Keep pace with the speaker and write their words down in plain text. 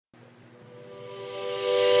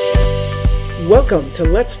Welcome to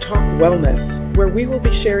Let's Talk Wellness, where we will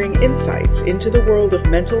be sharing insights into the world of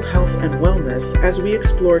mental health and wellness as we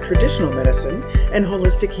explore traditional medicine and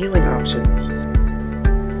holistic healing options.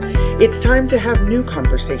 It's time to have new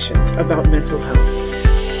conversations about mental health.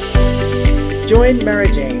 Join Mara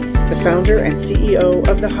James, the founder and CEO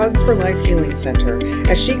of the Hugs for Life Healing Center,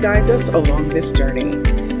 as she guides us along this journey.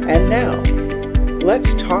 And now,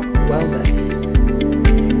 let's talk wellness.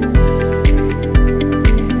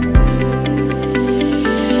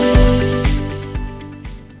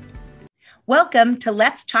 Welcome to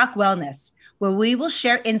Let's Talk Wellness, where we will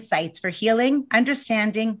share insights for healing,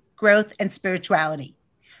 understanding, growth, and spirituality.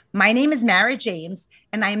 My name is Mara James,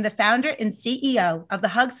 and I am the founder and CEO of the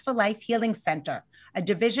Hugs for Life Healing Center, a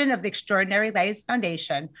division of the Extraordinary Lives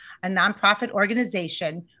Foundation, a nonprofit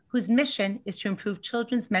organization whose mission is to improve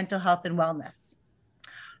children's mental health and wellness.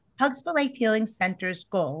 Hugs for Life Healing Center's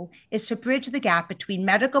goal is to bridge the gap between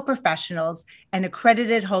medical professionals and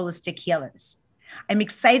accredited holistic healers. I'm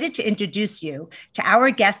excited to introduce you to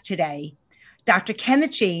our guest today, Dr.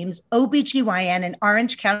 Kenneth James, OBGYN in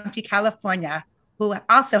Orange County, California, who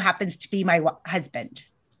also happens to be my husband.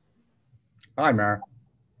 Hi, Mara.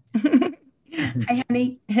 Hi,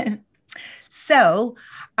 honey. So,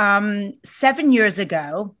 7 years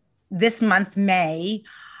ago, this month, May,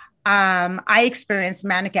 I experienced a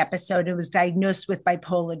manic episode and was diagnosed with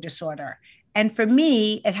bipolar disorder. And for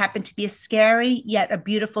me, it happened to be a scary yet a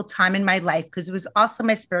beautiful time in my life because it was also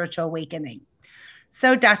my spiritual awakening.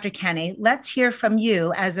 So, Dr. Kenny, let's hear from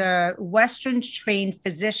you as a Western-trained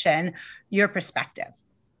physician, your perspective.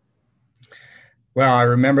 Well, I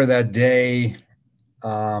remember that day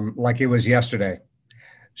like it was yesterday.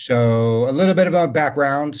 So a little bit of a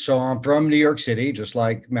background. So I'm from New York City, just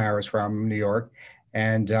like Mara's from New York.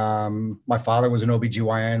 And my father was an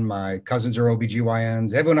OBGYN. My cousins are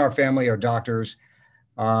OBGYNs. Everyone in our family are doctors.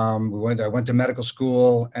 I went to medical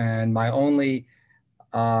school, and my only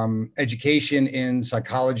education in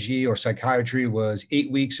psychology or psychiatry was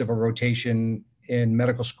 8 weeks of a rotation in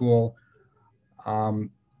medical school.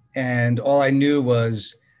 And all I knew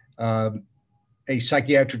was a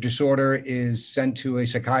psychiatric disorder is sent to a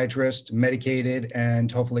psychiatrist, medicated, and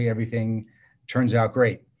hopefully everything turns out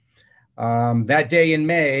great. That day in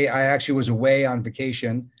May, I actually was away on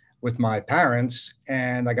vacation with my parents,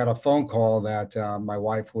 and I got a phone call that my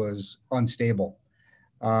wife was unstable.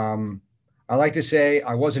 I like to say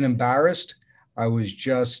I wasn't embarrassed. I was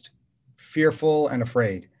just fearful and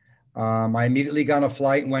afraid. I immediately got on a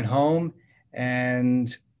flight and went home.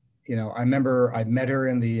 And, I remember I met her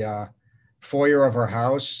in the foyer of her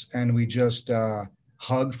house, and we just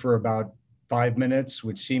hugged for about 5 minutes,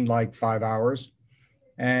 which seemed like 5 hours.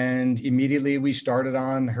 And immediately we started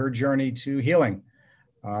on her journey to healing.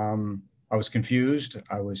 I was confused.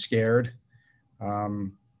 I was scared. I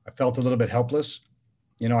felt a little bit helpless.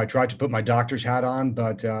 I tried to put my doctor's hat on,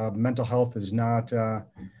 but mental health is not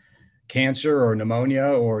cancer or pneumonia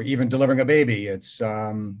or even delivering a baby. It's,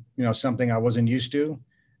 something I wasn't used to,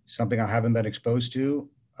 something I haven't been exposed to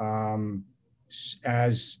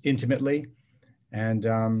as intimately. And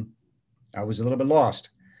I was a little bit lost.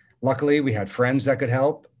 Luckily, we had friends that could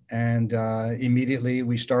help, and immediately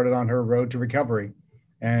we started on her road to recovery,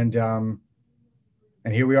 and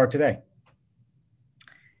here we are today.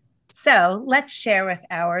 So let's share with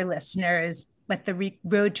our listeners what the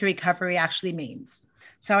road to recovery actually means.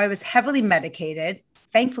 So I was heavily medicated.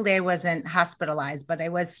 Thankfully, I wasn't hospitalized, but I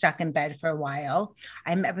was stuck in bed for a while.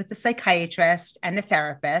 I met with a psychiatrist and a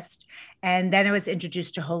therapist, and then I was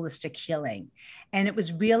introduced to holistic healing. And it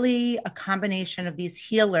was really a combination of these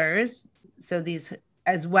healers, so these,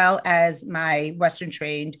 as well as my Western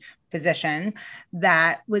trained physician,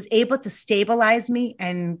 that was able to stabilize me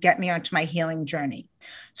and get me onto my healing journey.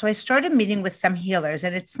 So I started meeting with some healers,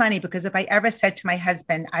 and it's funny because if I ever said to my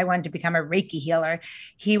husband I wanted to become a Reiki healer,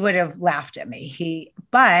 he would have laughed at me.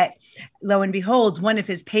 But lo and behold, one of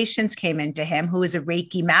his patients came into him who was a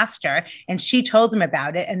Reiki master, and she told him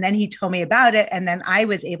about it, and then he told me about it, and then I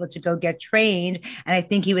was able to go get trained, and I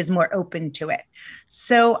think he was more open to it.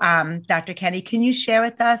 So, Dr. Kenny, can you share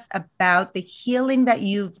with us about the healing that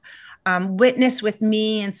you've witnessed with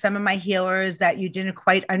me and some of my healers that you didn't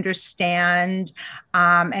quite understand,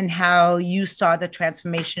 and how you saw the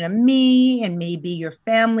transformation of me and maybe your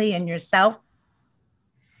family and yourself?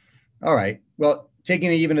 All right. Well,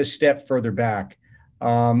 taking it even a step further back,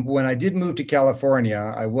 when I did move to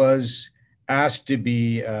California, I was asked to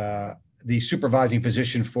be the supervising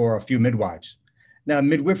physician for a few midwives. Now,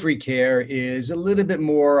 midwifery care is a little bit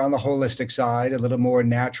more on the holistic side, a little more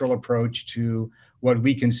natural approach to what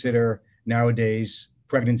we consider nowadays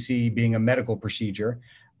pregnancy being a medical procedure.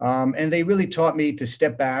 And they really taught me to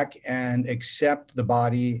step back and accept the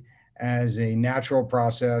body as a natural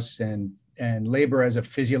process and labor as a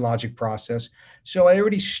physiologic process. So I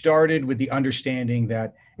already started with the understanding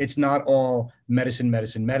that it's not all medicine,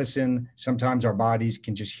 medicine, medicine. Sometimes our bodies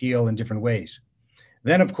can just heal in different ways.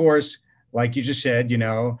 Then, of course, like you just said,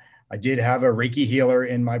 I did have a Reiki healer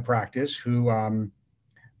in my practice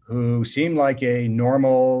who seemed like a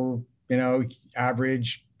normal,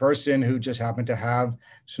 average person who just happened to have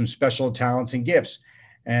some special talents and gifts,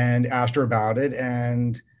 and asked her about it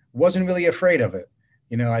and wasn't really afraid of it.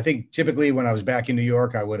 I think typically when I was back in New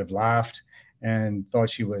York, I would have laughed and thought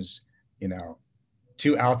she was,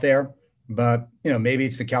 too out there. But, maybe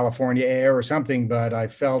it's the California air or something, but I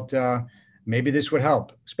felt maybe this would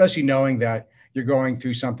help, especially knowing that you're going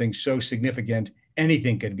through something so significant,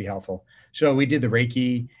 anything could be helpful. So we did the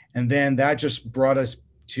Reiki, and then that just brought us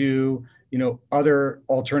to, other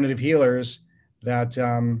alternative healers that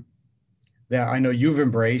that I know you've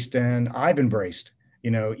embraced and I've embraced.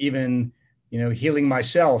 Even healing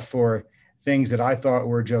myself for things that I thought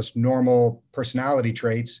were just normal personality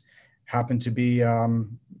traits happened to be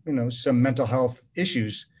some mental health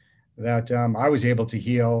issues that I was able to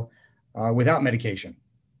heal without medication.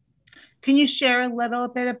 Can you share a little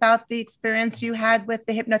bit about the experience you had with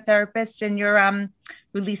the hypnotherapist and your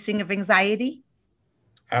releasing of anxiety?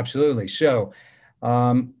 Absolutely. So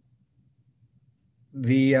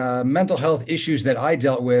the mental health issues that I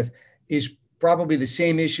dealt with is probably the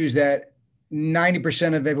same issues that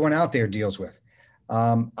 90% of everyone out there deals with.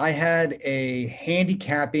 I had a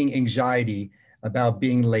handicapping anxiety about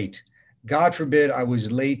being late. God forbid I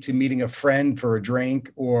was late to meeting a friend for a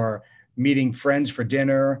drink, or meeting friends for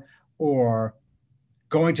dinner, or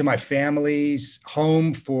going to my family's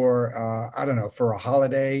home for, for a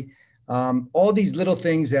holiday. All these little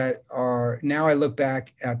things that are, now I look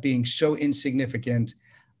back at being so insignificant,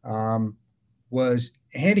 was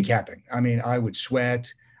handicapping. I mean, I would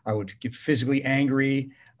sweat, I would get physically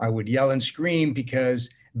angry, I would yell and scream because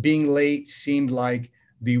being late seemed like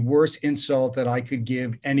the worst insult that I could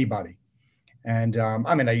give anybody. And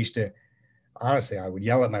I used to, honestly, I would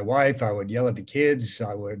yell at my wife, I would yell at the kids,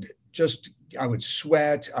 I would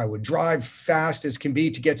sweat, I would drive fast as can be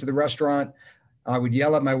to get to the restaurant. I would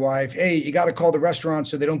yell at my wife, hey, you got to call the restaurant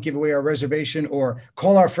so they don't give away our reservation, or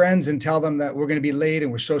call our friends and tell them that we're going to be late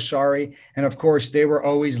and we're so sorry. And of course, they were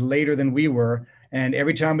always later than we were. And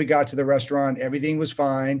every time we got to the restaurant, everything was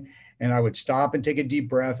fine. And I would stop and take a deep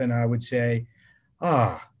breath and I would say,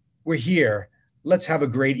 we're here. Let's have a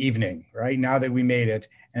great evening, right? Now that we made it.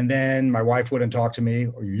 And then my wife wouldn't talk to me,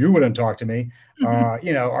 or you wouldn't talk to me.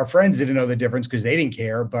 Our friends didn't know the difference because they didn't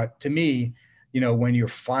care. But to me, when you're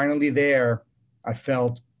finally there, I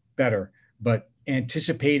felt better. But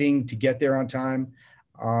anticipating to get there on time,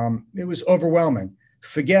 it was overwhelming.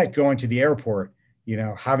 Forget going to the airport,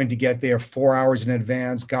 having to get there 4 hours in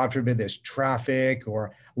advance. God forbid there's traffic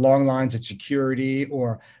or long lines at security,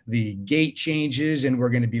 or the gate changes and we're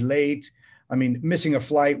going to be late. I mean, missing a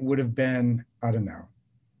flight would have been,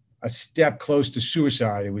 a step close to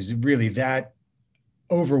suicide. It was really that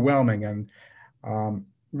overwhelming. And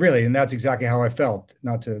really, and that's exactly how I felt,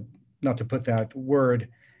 not to put that word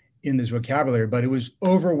in this vocabulary, but it was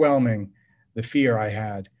overwhelming, the fear I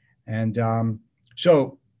had. And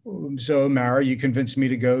so Mara, you convinced me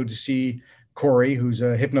to go to see Corey, who's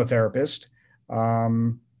a hypnotherapist.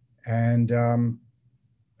 And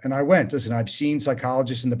I went. Listen, I've seen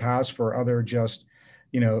psychologists in the past for other just,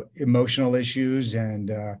 emotional issues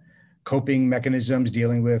and coping mechanisms,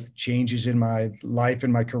 dealing with changes in my life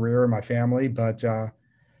and my career and my family. But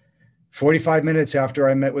 45 minutes after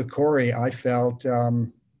I met with Corey, I felt,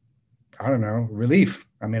 relief.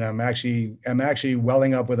 I mean, I'm actually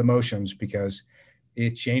welling up with emotions because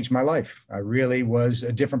it changed my life. I really was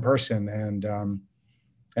a different person. And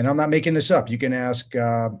I'm not making this up. You can ask,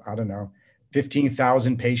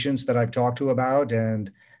 15,000 patients that I've talked to about,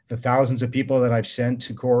 and the thousands of people that I've sent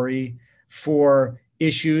to Corey for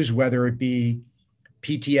issues, whether it be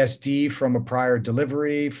PTSD from a prior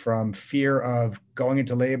delivery, from fear of going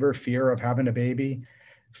into labor, fear of having a baby,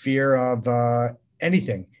 fear of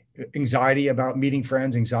anything, anxiety about meeting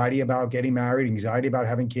friends, anxiety about getting married, anxiety about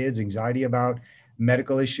having kids, anxiety about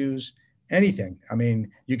medical issues, anything. I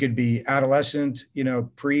mean, you could be adolescent,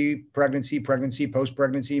 pre-pregnancy, pregnancy,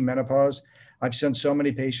 post-pregnancy, menopause. I've sent so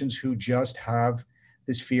many patients who just have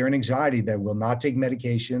this fear and anxiety that will not take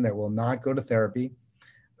medication, that will not go to therapy,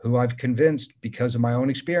 who I've convinced because of my own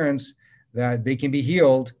experience that they can be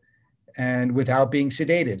healed and without being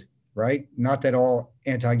sedated, right? Not that all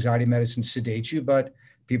anti-anxiety medicines sedate you, but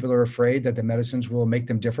people are afraid that the medicines will make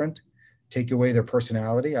them different, take away their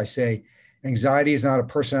personality. I say, Anxiety is not a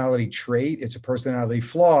personality trait, it's a personality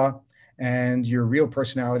flaw. And your real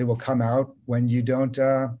personality will come out when you don't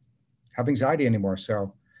have anxiety anymore.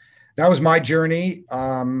 So that was my journey.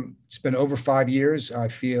 It's been over 5 years. I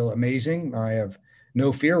feel amazing. I have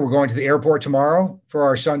no fear. We're going to the airport tomorrow for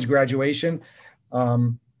our son's graduation,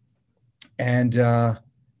 and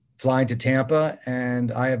flying to Tampa.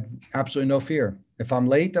 And I have absolutely no fear. If I'm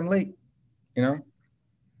late, I'm late, you know?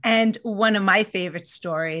 And one of my favorite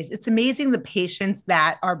stories, it's amazing the patients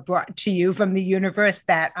that are brought to you from the universe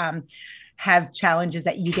that have challenges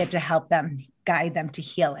that you get to help them, guide them to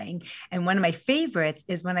healing. And one of my favorites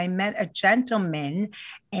is when I met a gentleman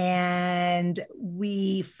and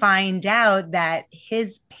we find out that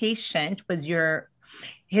his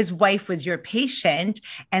wife was your patient,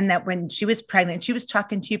 and that when she was pregnant, she was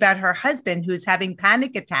talking to you about her husband who's having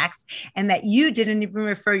panic attacks, and that you didn't even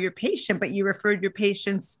refer your patient, but you referred your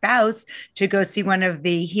patient's spouse to go see one of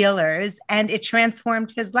the healers, and it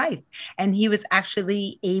transformed his life. And he was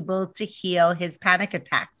actually able to heal his panic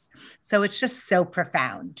attacks. So it's just so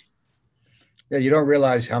profound. Yeah, you don't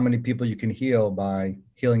realize how many people you can heal by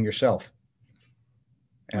healing yourself.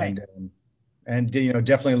 And, Right. and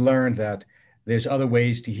definitely learned that there's other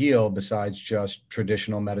ways to heal besides just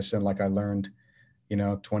traditional medicine, like I learned,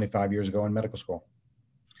 25 years ago in medical school.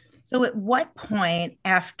 So, at what point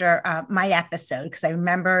after my episode, because I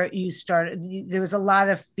remember there was a lot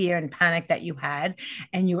of fear and panic that you had,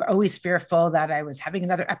 and you were always fearful that I was having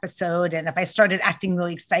another episode. And if I started acting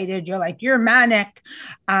really excited, you're like, you're manic.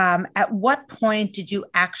 At what point did you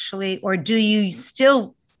actually, or do you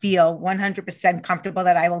still feel 100% comfortable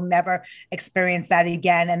that I will never experience that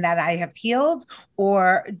again and that I have healed?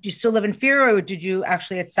 Or do you still live in fear, or did you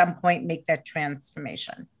actually at some point make that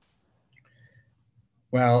transformation?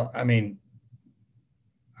 Well, I mean,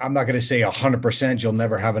 I'm not going to say 100% you'll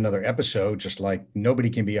never have another episode, just like nobody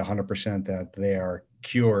can be 100% that they are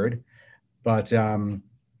cured. But no,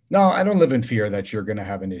 I don't live in fear that you're going to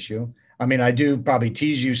have an issue. I mean, I do probably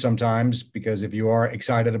tease you sometimes, because if you are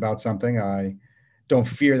excited about something, I don't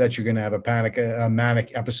fear that you're going to have a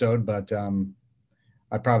manic episode, but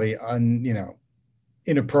I probably,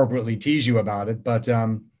 inappropriately tease you about it. But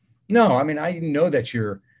no, I mean, I know that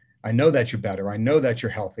you're better. I know that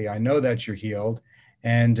you're healthy. I know that you're healed.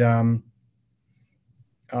 And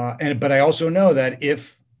but I also know that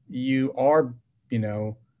if you are,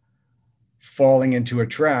 falling into a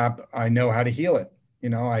trap, I know how to heal it.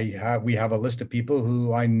 We have a list of people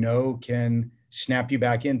who I know can snap you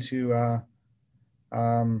back into,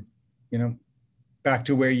 back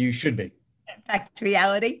to where you should be. Back to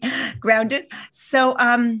reality, grounded. So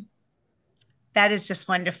that is just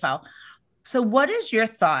wonderful. So, what is your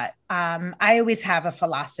thought? I always have a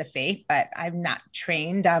philosophy, but I'm not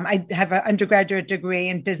trained. I have an undergraduate degree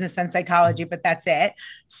in business and psychology, but that's it.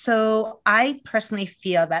 So, I personally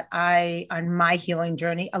feel that on my healing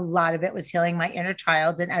journey, a lot of it was healing my inner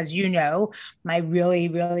child. And as you know, my really,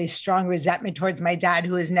 really strong resentment towards my dad,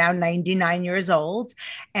 who is now 99 years old.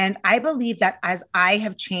 And I believe that as I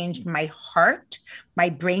have changed my heart, my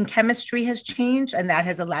brain chemistry has changed, and that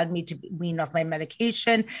has allowed me to wean off my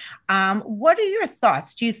medication. What are your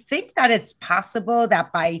thoughts? Do you think that it's possible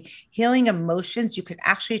that by healing emotions, you could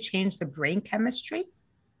actually change the brain chemistry?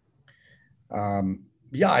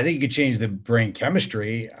 Yeah, I think you could change the brain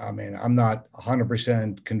chemistry. I mean, I'm not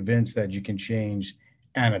 100% convinced that you can change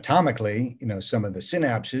anatomically, some of the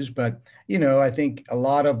synapses, but, I think a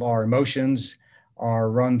lot of our emotions are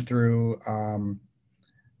run through,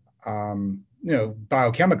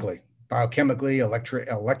 biochemically,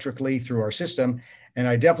 electrically through our system. And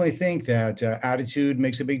I definitely think that attitude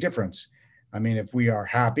makes a big difference. I mean, if we are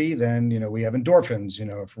happy, then, we have endorphins.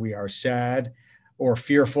 If we are sad or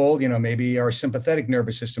fearful, maybe our sympathetic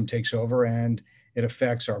nervous system takes over, and it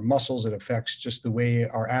affects our muscles. It affects just the way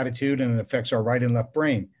our attitude, and it affects our right and left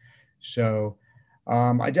brain. So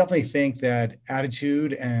I definitely think that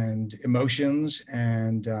attitude and emotions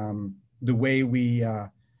and the way we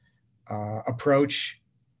approach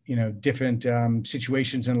different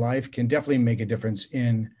situations in life can definitely make a difference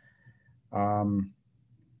in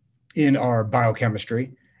our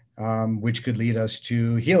biochemistry, which could lead us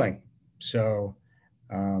to healing. So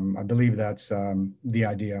I believe that's the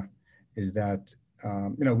idea, is that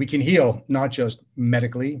we can heal not just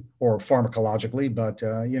medically or pharmacologically, but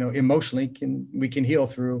emotionally we can heal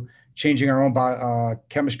through changing our own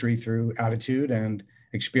chemistry through attitude and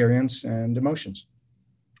experience and emotions.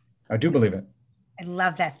 I do believe it. I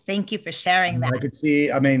love that. Thank you for sharing that. I could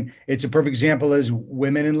see, I mean, it's a perfect example is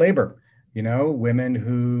women in labor, women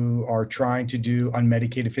who are trying to do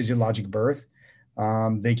unmedicated physiologic birth.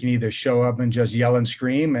 They can either show up and just yell and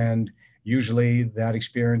scream, and usually that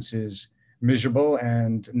experience is miserable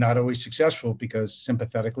and not always successful because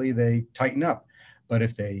sympathetically they tighten up. But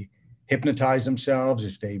if they hypnotize themselves,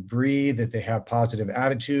 if they breathe, if they have positive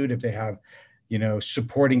attitude, if they have,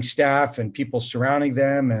 supporting staff and people surrounding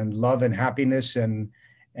them and love and happiness and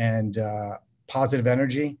positive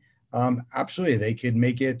energy, absolutely, they could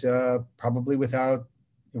make it probably without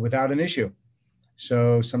an issue.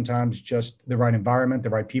 So sometimes just the right environment, the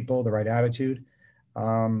right people, the right attitude,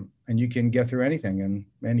 and you can get through anything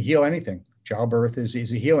and heal anything. Childbirth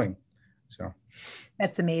is a healing. So.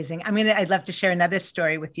 That's amazing. I'd love to share another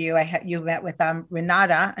story with you. You met with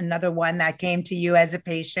Renata, another one that came to you as a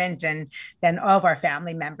patient, and then all of our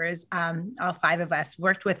family members, all 5 of us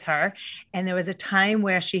worked with her. And there was a time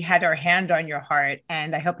where she had her hand on your heart,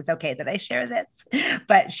 and I hope it's okay that I share this,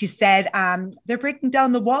 but she said, they're breaking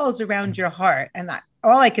down the walls around your heart. And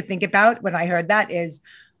all I could think about when I heard that is,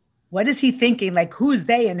 what is he thinking? Like, who's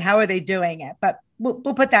they and how are they doing it? But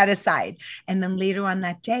we'll put that aside. And then later on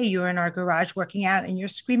that day, you were in our garage working out and you're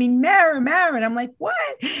screaming, Mara, Mara. And I'm like,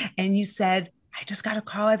 what? And you said, I just got a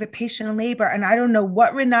call. I have a patient in labor. And I don't know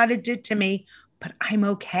what Renata did to me, but I'm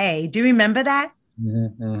okay. Do you remember that?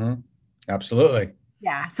 Mm-hmm, mm-hmm. Absolutely.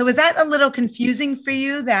 Yeah. So was that a little confusing for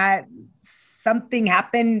you that something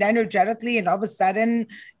happened energetically and all of a sudden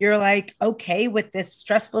you're like, okay with this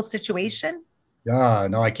stressful situation? Yeah,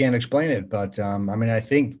 no, I can't explain it, but I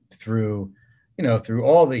think through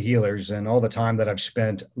all the healers and all the time that I've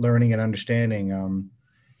spent learning and understanding,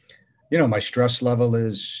 my stress level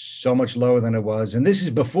is so much lower than it was, and this is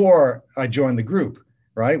before I joined the group,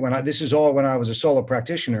 right? This is all when I was a solo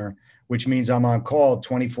practitioner, which means I'm on call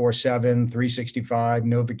 24/7, 365,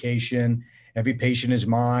 no vacation. Every patient is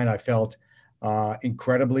mine. I felt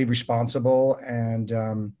incredibly responsible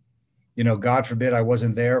and. God forbid I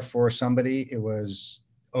wasn't there for somebody. It was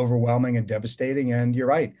overwhelming and devastating. And you're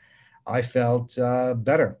right. I felt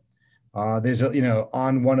better. There's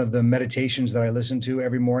on one of the meditations that I listen to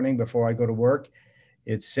every morning before I go to work,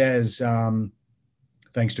 it says,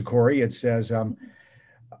 thanks to Corey, it says,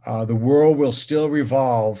 the world will still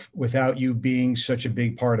revolve without you being such a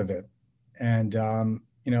big part of it. And,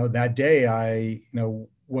 that day I,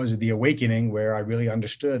 was the awakening where I really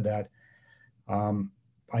understood that,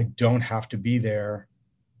 I don't have to be there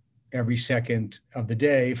every second of the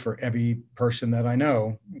day for every person that I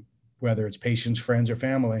know, whether it's patients, friends, or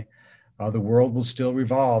family. The world will still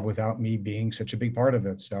revolve without me being such a big part of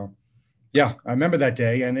it. So, yeah, I remember that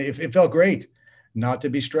day, and it felt great not to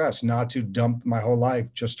be stressed, not to dump my whole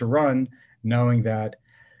life, just to run, knowing that,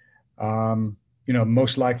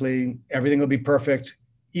 most likely everything will be perfect,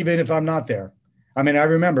 even if I'm not there. I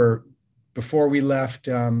remember before we left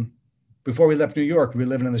New York, we were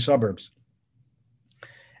living in the suburbs.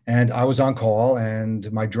 And I was on call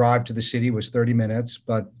and my drive to the city was 30 minutes.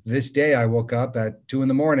 But this day I woke up at 2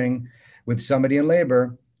 a.m. with somebody in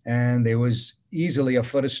labor and there was easily a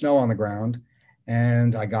foot of snow on the ground.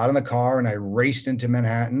 And I got in the car and I raced into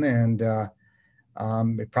Manhattan and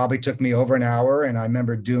it probably took me over an hour. And I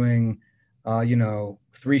remember doing,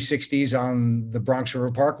 360s on the Bronx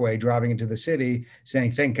River Parkway, driving into the city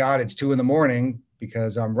saying, thank God it's 2 a.m.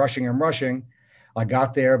 because I'm rushing. I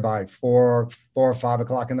got there by 4 or 5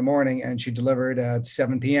 o'clock in the morning and she delivered at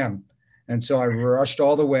 7 p.m. And so I rushed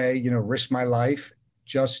all the way, risked my life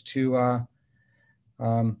just to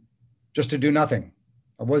do nothing.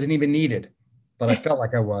 I wasn't even needed, but I felt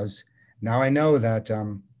like I was. Now I know that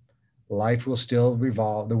life will still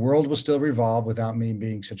revolve. The world will still revolve without me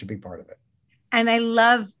being such a big part of it. And I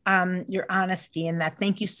love your honesty in that.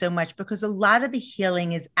 Thank you so much, because a lot of the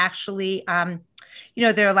healing is actually, there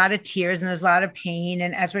are a lot of tears and there's a lot of pain.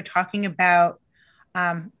 And as we're talking about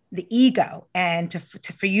the ego and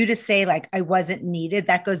for you to say, like, I wasn't needed,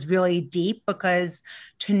 that goes really deep, because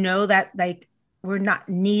to know that, like, we're not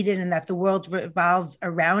needed and that the world revolves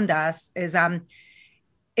around us is,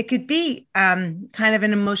 it could be kind of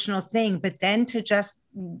an emotional thing, but then to just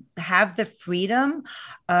have the freedom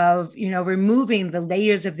of, removing the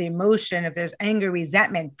layers of the emotion, if there's anger,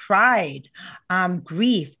 resentment, pride,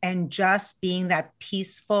 grief, and just being that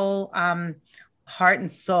peaceful heart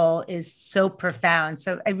and soul is so profound.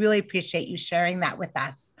 So I really appreciate you sharing that with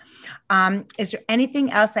us. Is there anything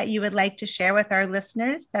else that you would like to share with our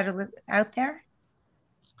listeners that are out there?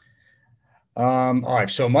 I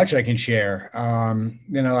have so much I can share.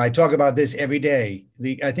 I talk about this every day.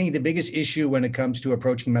 I think the biggest issue when it comes to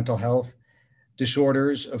approaching mental health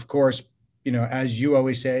disorders, of course, as you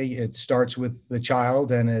always say, it starts with the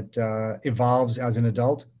child and it evolves as an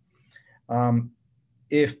adult.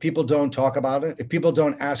 If people don't talk about it, if people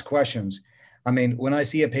don't ask questions, when I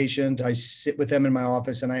see a patient, I sit with them in my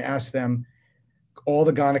office and I ask them all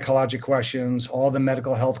the gynecologic questions, all the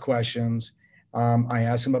medical health questions. I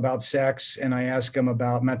ask them about sex and I ask them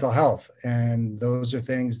about mental health. And those are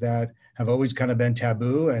things that have always kind of been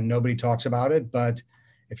taboo and nobody talks about it. But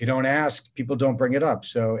if you don't ask, people don't bring it up.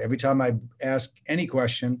 So every time I ask any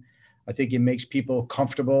question, I think it makes people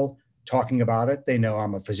comfortable talking about it. They know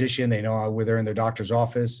I'm a physician. They know where they're in their doctor's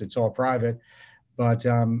office. It's all private. But,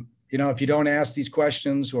 if you don't ask these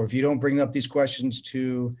questions or if you don't bring up these questions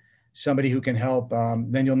to somebody who can help,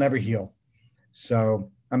 then you'll never heal. So,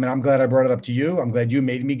 I'm glad I brought it up to you. I'm glad you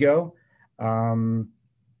made me go.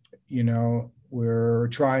 We're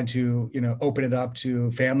trying to, open it up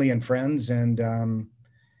to family and friends and,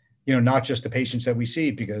 not just the patients that we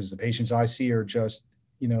see, because the patients I see are just,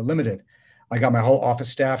 limited. I got my whole office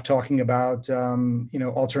staff talking about,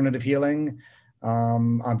 alternative healing.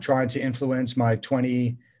 I'm trying to influence my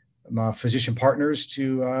physician partners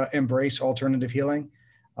to embrace alternative healing.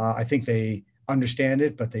 I think they understand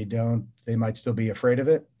it, but they might still be afraid of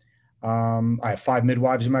it. I have 5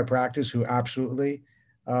 midwives in my practice who absolutely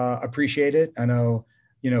appreciate it. I know,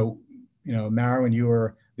 Mara, when you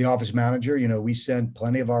were the office manager, we sent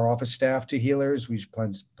plenty of our office staff to healers. We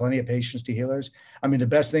sent plenty of patients to healers. The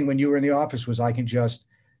best thing when you were in the office was I can just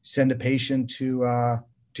send a patient to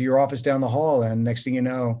your office down the hall. And next thing you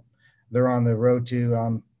know, they're on the road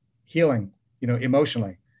to healing,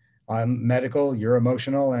 emotionally. I'm medical, you're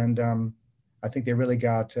emotional. And I think they really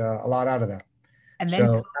got a lot out of that. And then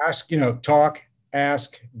so ask, talk,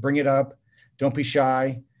 ask, bring it up. Don't be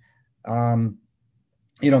shy.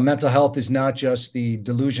 Mental health is not just the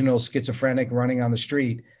delusional schizophrenic running on the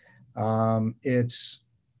street. It's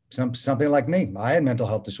something like me. I had mental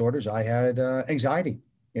health disorders. I had anxiety.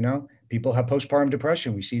 People have postpartum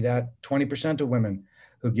depression. We see that 20% of women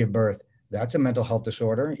who give birth, that's a mental health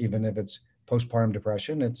disorder. Even if it's postpartum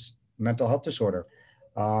depression, it's mental health disorder.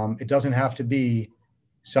 It doesn't have to be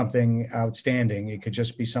something outstanding. It could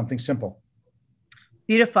just be something simple.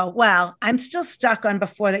 Beautiful. Well, I'm still stuck on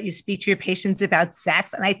before that you speak to your patients about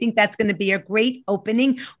sex. And I think that's going to be a great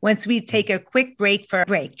opening once we take a quick break for a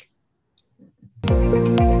break.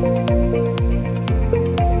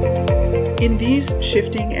 In these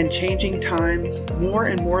shifting and changing times, more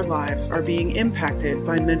and more lives are being impacted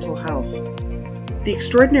by mental health. The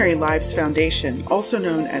Extraordinary Lives Foundation, also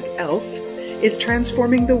known as ELF, is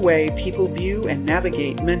transforming the way people view and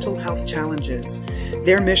navigate mental health challenges.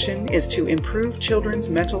 Their mission is to improve children's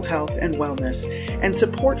mental health and wellness and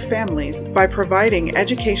support families by providing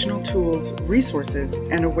educational tools, resources,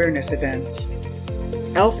 and awareness events.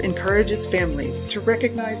 ELF encourages families to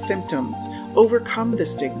recognize symptoms, overcome the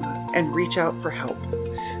stigma, and reach out for help.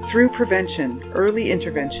 Through prevention, early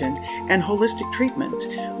intervention, and holistic treatment,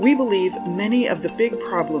 we believe many of the big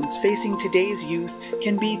problems facing today's youth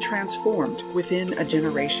can be transformed within a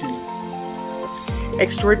generation.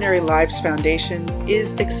 Extraordinary Lives Foundation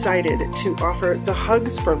is excited to offer the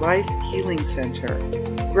Hugs for Life Healing Center,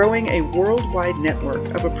 growing a worldwide network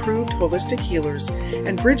of approved holistic healers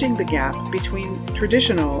and bridging the gap between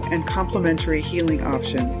traditional and complementary healing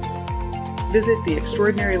options. Visit the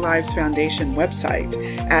Extraordinary Lives Foundation website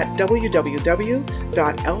at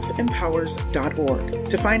www.elfempowers.org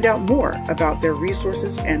to find out more about their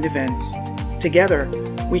resources and events. Together,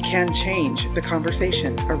 we can change the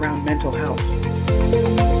conversation around mental health.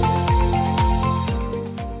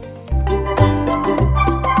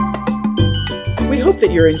 We hope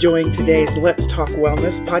that you're enjoying today's Let's Talk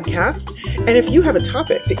Wellness podcast. And if you have a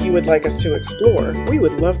topic that you would like us to explore, we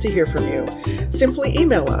would love to hear from you. Simply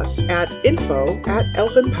email us at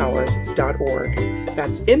info@elfempowers.org.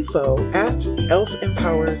 That's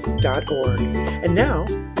info@elfempowers.org. And now,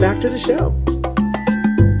 back to the show.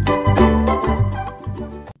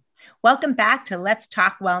 Welcome back to Let's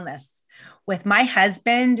Talk Wellness with my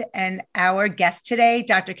husband and our guest today,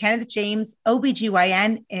 Dr. Kenneth James,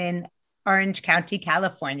 OBGYN in Orange County,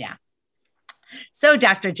 California. So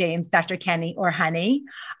Dr. James, Dr. Kenny, or Honey,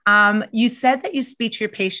 you said that you speak to your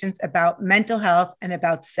patients about mental health and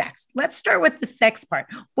about sex. Let's start with the sex part.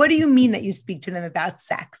 What do you mean that you speak to them about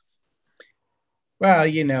sex? Well,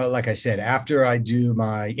 like I said, after I do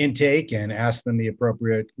my intake and ask them the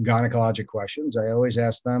appropriate gynecologic questions, I always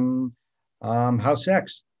ask them, how's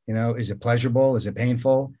sex? Is it pleasurable? Is it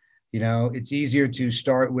painful? It's easier to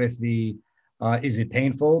start with the is it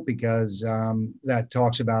painful? Because that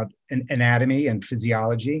talks about anatomy and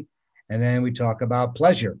physiology. And then we talk about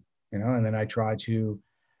pleasure, and then I try to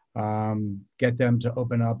get them to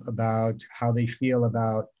open up about how they feel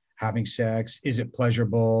about having sex. Is it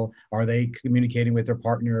pleasurable? Are they communicating with their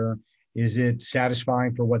partner? Is it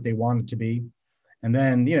satisfying for what they want it to be? And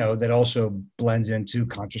then, that also blends into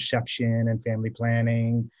contraception and family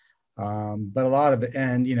planning, But a lot of it,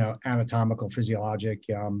 and anatomical, physiologic,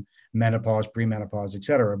 menopause, premenopause, et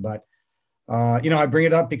cetera. But I bring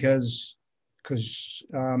it up because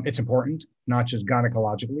it's important, not just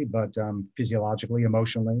gynecologically, but physiologically,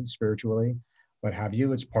 emotionally, spiritually, what have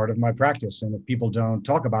you. It's part of my practice, and if people don't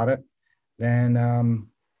talk about it, then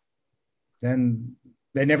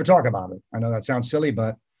they never talk about it. I know that sounds silly,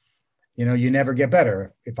 but you never get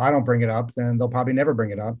better. If I don't bring it up, then they'll probably never bring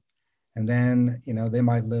it up, and then they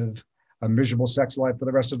might live a miserable sex life for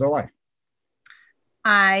the rest of their life.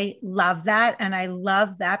 I love that. And I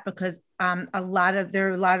love that because there are a lot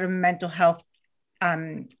of mental health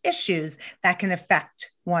issues that can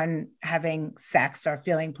affect one having sex or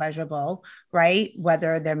feeling pleasurable, right?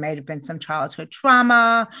 Whether there may have been some childhood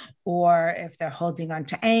trauma, or if they're holding on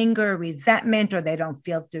to anger, resentment, or they don't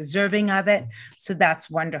feel deserving of it. So that's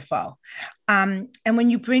wonderful. And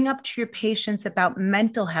when you bring up to your patients about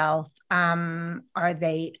mental health, are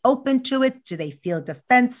they open to it? Do they feel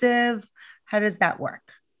defensive? How does that work?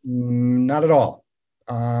 Not at all.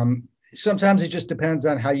 Sometimes it just depends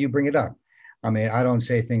on how you bring it up. I mean, I don't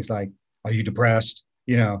say things like, "Are you depressed?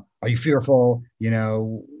 Are you fearful?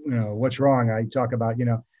 What's wrong?" I talk about,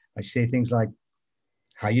 I say things like,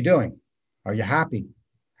 "How you doing? Are you happy?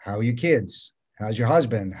 How are your kids? How's your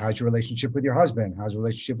husband? How's your relationship with your husband? How's your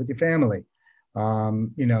relationship with your family?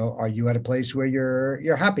 Are you at a place where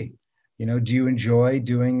you're happy? Do you enjoy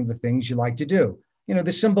doing the things you like to do?"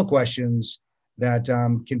 The simple questions that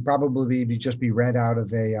can probably just be read out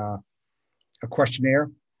of a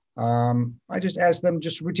questionnaire. I just ask them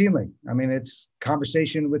just routinely. I mean, it's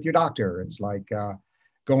conversation with your doctor. It's like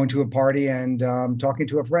going to a party and talking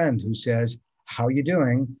to a friend who says, "How you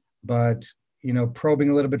doing?" But, probing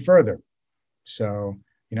a little bit further. So,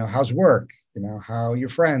 how's work? How are your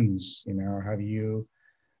friends? Have you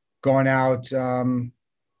gone out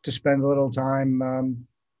to spend a little time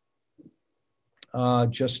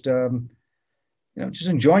just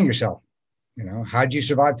enjoying yourself? How did you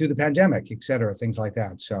survive through the pandemic, et cetera, things like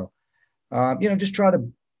that. So, just try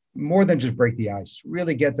to, more than just break the ice,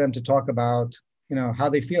 really get them to talk about, how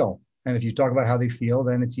they feel. And if you talk about how they feel,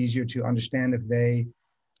 then it's easier to understand if they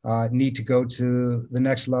need to go to the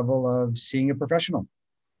next level of seeing a professional.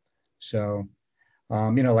 So,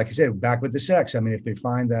 like I said, back with the sex, I mean, if they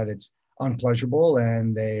find that it's unpleasurable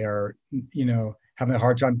and they are, having a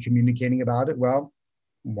hard time communicating about it, well,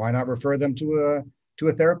 why not refer them to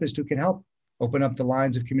a therapist who can help open up the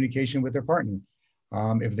lines of communication with their partner.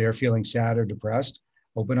 If they're feeling sad or depressed,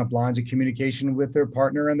 open up lines of communication with their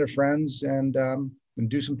partner and their friends, and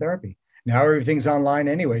do some therapy. Now everything's online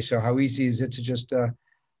anyway, so how easy is it to just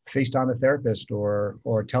FaceTime a therapist or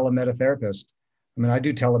telemed a therapist? I mean, I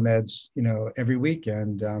do telemeds, every week,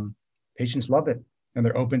 and patients love it, and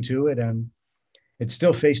they're open to it, and it's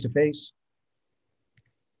still face to face.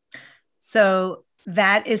 So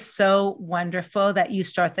that is so wonderful that you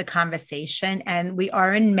start the conversation. And we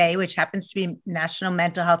are in May, which happens to be National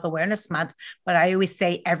Mental Health Awareness Month. But I always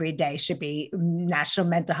say every day should be National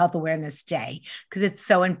Mental Health Awareness Day because it's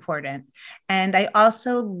so important. And I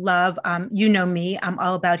also love, me, I'm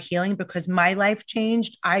all about healing because my life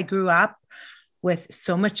changed. I grew up with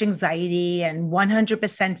so much anxiety and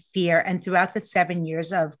 100% fear. And throughout the 7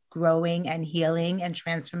 years of growing and healing and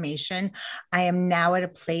transformation, I am now at a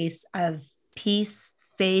place of peace,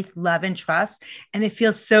 faith, love, and trust. And it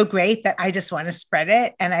feels so great that I just want to spread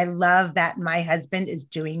it. And I love that my husband is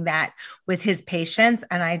doing that with his patients.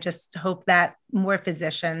 And I just hope that more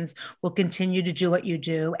physicians will continue to do what you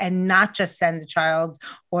do and not just send the child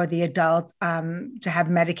or the adult to have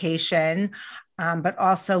medication, but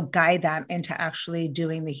also guide them into actually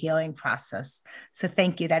doing the healing process. So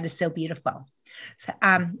thank you. That is so beautiful. So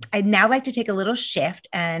I'd now like to take a little shift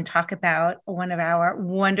and talk about one of our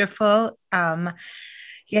wonderful,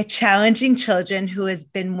 yet challenging children who has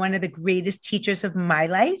been one of the greatest teachers of my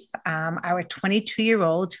life, our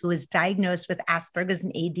 22-year-old who was diagnosed with Asperger's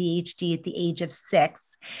and ADHD at the age of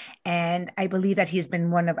 6. And I believe that he's been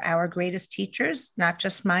one of our greatest teachers, not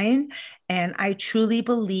just mine. And I truly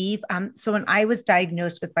believe, so when I was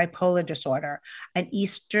diagnosed with bipolar disorder, an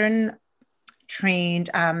Eastern trained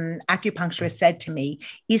acupuncturist said to me,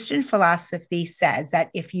 Eastern philosophy says that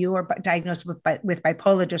if you are diagnosed with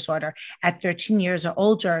bipolar disorder at 13 years or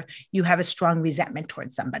older, you have a strong resentment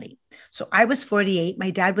towards somebody. So I was 48.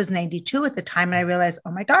 My dad was 92 at the time. And I realized,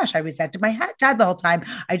 oh my gosh, I resented my dad the whole time.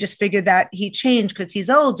 I just figured that he changed because he's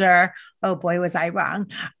older. Oh boy, was I wrong.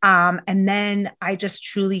 And then I just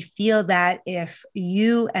truly feel that if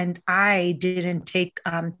you and I didn't take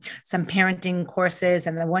some parenting courses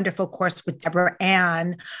and the wonderful course with Deborah Deborah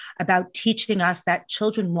Ann about teaching us that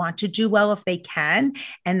children want to do well if they can,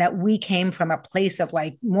 and that we came from a place of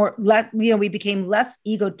like we became less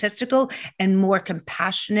egotistical and more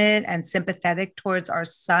compassionate and sympathetic towards our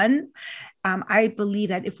son. I believe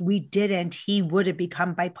that if we didn't, he would have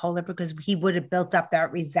become bipolar because he would have built up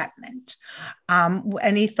that resentment.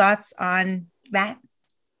 Any thoughts on that?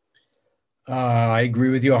 I agree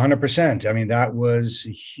with you 100%. I mean, that was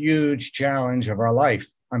a huge challenge of our life.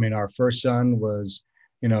 I mean, our first son was,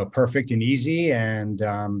 perfect and easy. And,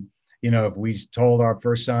 if we told our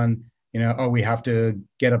first son, oh, we have to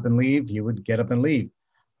get up and leave, he would get up and leave.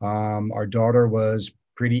 Our daughter was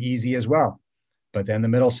pretty easy as well. But then the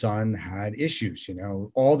middle son had issues,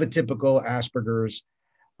 all the typical Asperger's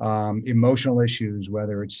emotional issues,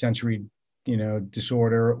 whether it's sensory,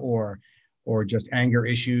 disorder or just anger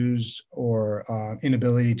issues or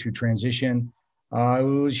inability to transition. It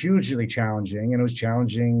was hugely challenging, and it was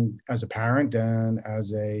challenging as a parent and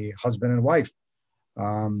as a husband and wife.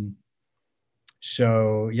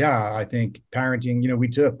 So yeah, I think parenting, we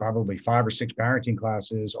took probably 5 or 6 parenting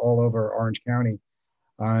classes all over Orange County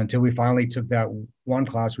until we finally took that one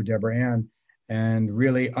class with Deborah Ann and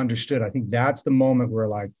really understood. I think that's the moment where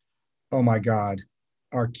like, oh my God,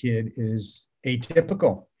 our kid is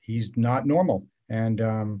atypical. He's not normal. And,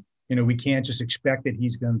 we can't just expect that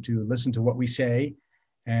he's going to listen to what we say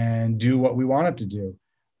and do what we want him to do.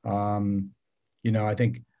 I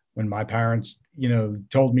think when my parents,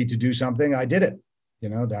 told me to do something, I did it.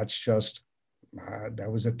 That's just, that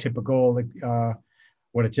was a typical,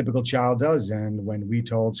 what a typical child does. And when we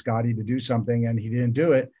told Scotty to do something and he didn't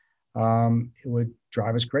do it, it would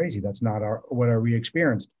drive us crazy. That's not what we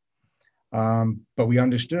experienced. But we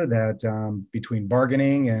understood that between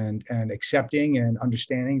bargaining and accepting and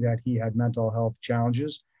understanding that he had mental health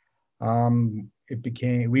challenges,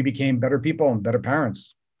 we became better people and better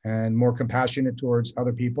parents and more compassionate towards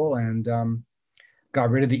other people, and got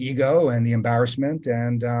rid of the ego and the embarrassment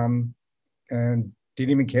and didn't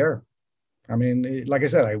even care. I mean, like I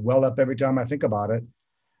said, I well up every time I think about it,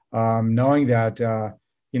 knowing that,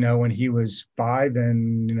 when he was 5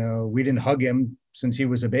 and, we didn't hug him since he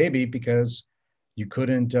was a baby because you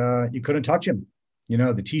couldn't touch him,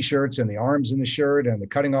 the t-shirts and the arms in the shirt and the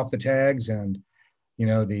cutting off the tags and,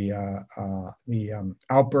 the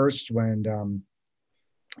outbursts when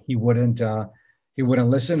he wouldn't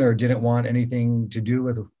listen or didn't want anything to do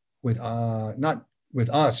with not with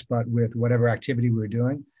us, but with whatever activity we were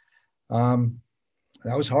doing.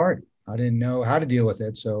 That was hard. I didn't know how to deal with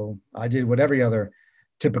it. So I did what every other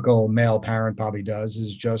typical male parent probably does,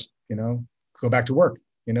 is just, go back to work,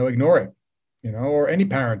 ignore it, or any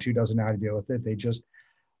parent who doesn't know how to deal with it. They just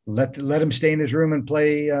let him stay in his room and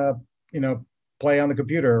play on the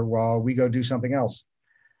computer while we go do something else.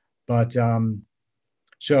 But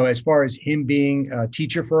so as far as him being a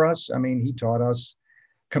teacher for us, I mean, he taught us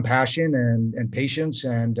compassion and patience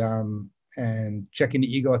and checking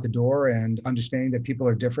the ego at the door and understanding that people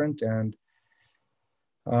are different and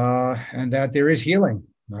that there is healing.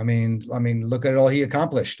 I mean, look at all he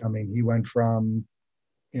accomplished. I mean, he went from,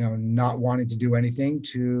 not wanting to do anything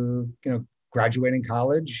to, graduating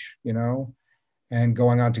college, and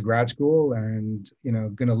going on to grad school and,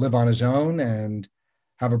 going to live on his own and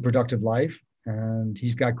have a productive life. And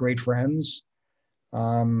he's got great friends.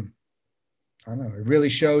 I don't know. It really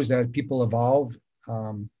shows that people evolve.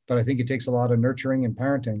 But I think it takes a lot of nurturing and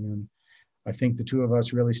parenting. And I think the two of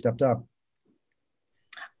us really stepped up.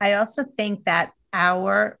 I also think that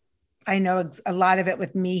I know a lot of it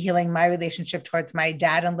with me healing my relationship towards my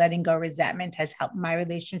dad and letting go resentment has helped my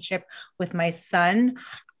relationship with my son.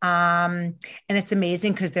 And it's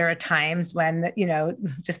amazing because there are times when,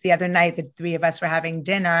 just the other night, the 3 of us were having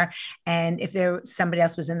dinner, and if somebody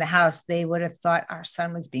else was in the house, they would have thought our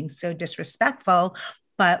son was being so disrespectful.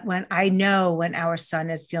 But when our son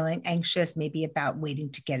is feeling anxious, maybe about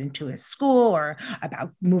waiting to get into his school or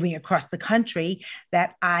about moving across the country,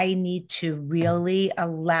 that I need to really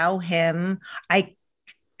allow him. I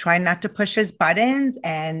try not to push his buttons.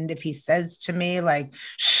 And if he says to me like,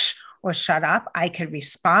 shh, or shut up, I could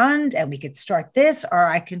respond and we could start this, or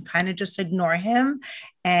I can kind of just ignore him.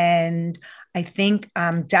 And I think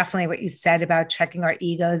definitely what you said about checking our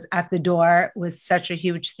egos at the door was such a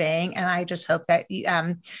huge thing. And I just hope that,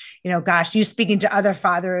 you speaking to other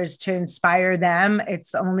fathers to inspire them.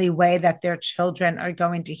 It's the only way that their children are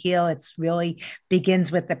going to heal. It's really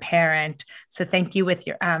begins with the parent. So thank you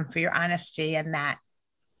for your honesty and that.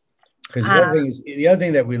 Because the other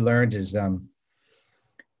thing that we learned is,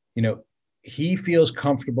 he feels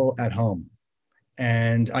comfortable at home.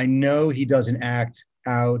 And I know he doesn't act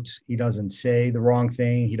out. He doesn't say the wrong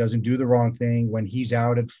thing. He doesn't do the wrong thing when he's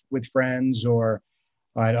out with friends or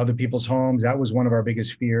at other people's homes. That was one of our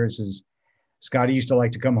biggest fears. Is Scotty used to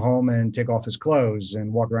like to come home and take off his clothes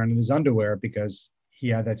and walk around in his underwear because he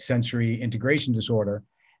had that sensory integration disorder.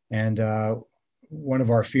 And one of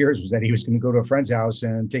our fears was that he was going to go to a friend's house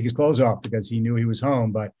and take his clothes off because he knew he was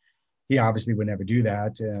home, but he obviously would never do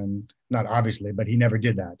that. And not obviously, but he never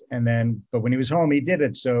did that. But when he was home, he did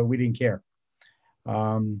it. So we didn't care.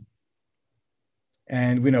 And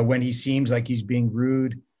when he seems like he's being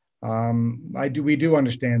rude, we do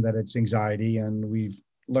understand that it's anxiety, and we've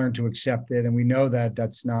learned to accept it. And we know that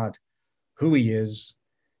that's not who he is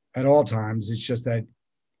at all times. It's just that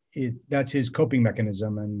that's his coping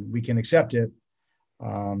mechanism, and we can accept it,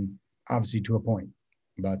 obviously to a point.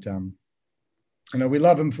 But we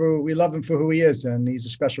love him for who he is, and he's a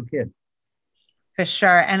special kid. For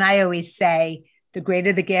sure. And I always say, the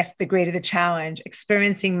greater the gift, the greater the challenge.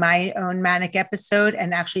 Experiencing my own manic episode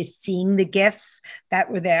and actually seeing the gifts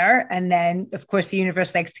that were there. And then, of course, the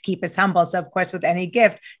universe likes to keep us humble. So, of course, with any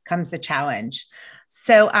gift comes the challenge.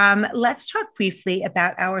 So let's talk briefly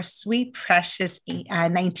about our sweet, precious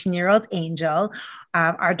 19-year-old Angel.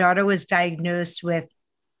 Our daughter was diagnosed with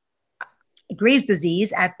Graves'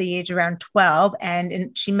 disease at the age around 12,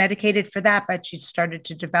 and she medicated for that, but she started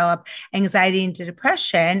to develop anxiety and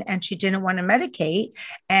depression, and she didn't want to medicate.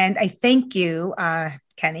 And I thank you,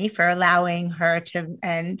 Kenny, for allowing her to,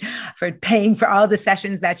 and for paying for all the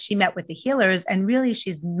sessions that she met with the healers. And really,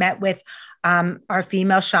 she's met with our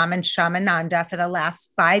female shaman, Shamananda, for the last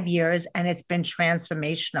 5 years, and it's been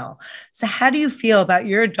transformational. So how do you feel about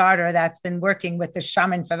your daughter that's been working with the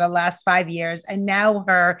shaman for the last 5 years, and now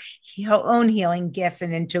her own healing gifts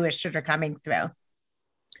and intuition are coming through?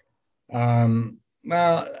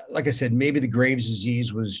 Well, like I said, maybe the Graves'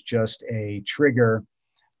 disease was just a trigger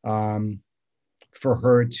for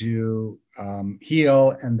her to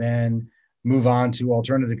heal and then move on to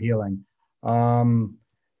alternative healing.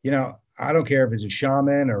 I don't care if it's a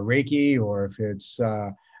shaman or Reiki, or if it's,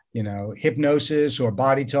 hypnosis or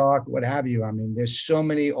body talk, what have you. I mean, there's so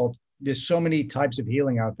many types of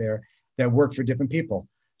healing out there that work for different people.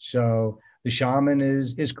 So the shaman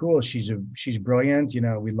is cool. She's brilliant.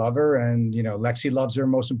 We love her, and, Lexi loves her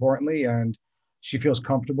most importantly, and she feels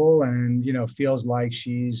comfortable and, feels like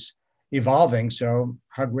she's evolving. So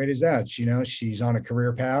how great is that? She's on a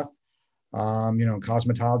career path, in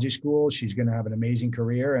cosmetology school. She's going to have an amazing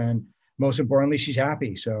career, and most importantly, she's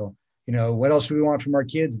happy. So, what else do we want from our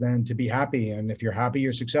kids than to be happy? And if you're happy,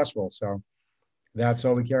 you're successful. So that's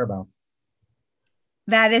all we care about.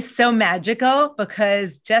 That is so magical,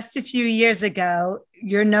 because just a few years ago,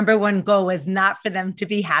 your number one goal was not for them to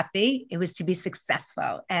be happy. It was to be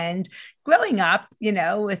successful. And growing up,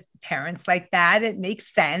 with parents like that, it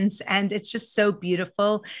makes sense. And it's just so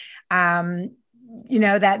beautiful.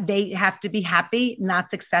 That they have to be happy, not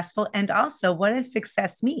successful. And also, what does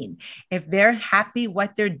success mean? If they're happy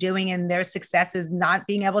what they're doing and their success is not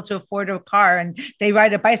being able to afford a car and they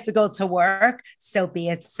ride a bicycle to work, so be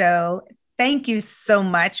it. So thank you so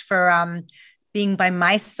much for being by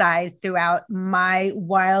my side throughout my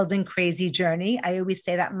wild and crazy journey. I always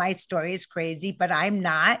say that my story is crazy, but I'm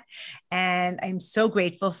not. And I'm so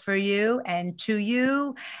grateful for you and to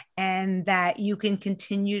you, and that you can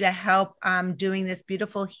continue to help doing this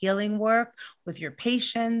beautiful healing work with your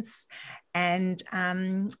patients. And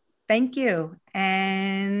thank you.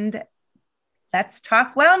 And let's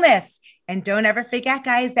talk wellness. And don't ever forget,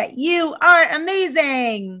 guys, that you are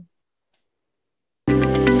amazing.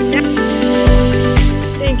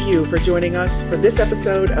 Thank you for joining us for this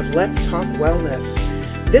episode of Let's Talk Wellness.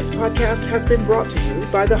 This podcast has been brought to you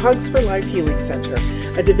by the Hugs for Life Healing Center,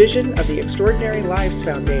 a division of the Extraordinary Lives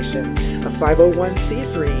Foundation, a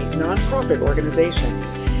 501c3 nonprofit organization.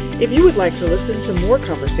 If you would like to listen to more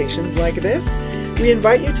conversations like this, we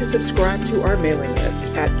invite you to subscribe to our mailing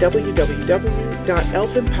list at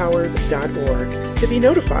www.elfempowers.org to be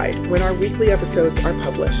notified when our weekly episodes are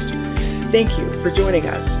published. Thank you for joining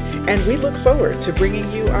us, and we look forward to bringing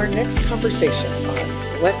you our next conversation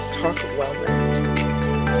on Let's Talk Wellness.